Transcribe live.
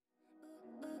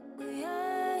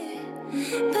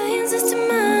Being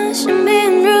systematic and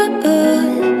being rude.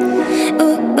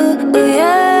 Ooh,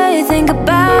 yeah, you think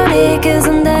about it, cause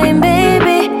I'm dying,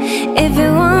 baby. If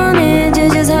you want it, you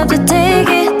just have to take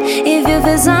it. If you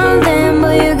feel something,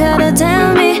 boy, you got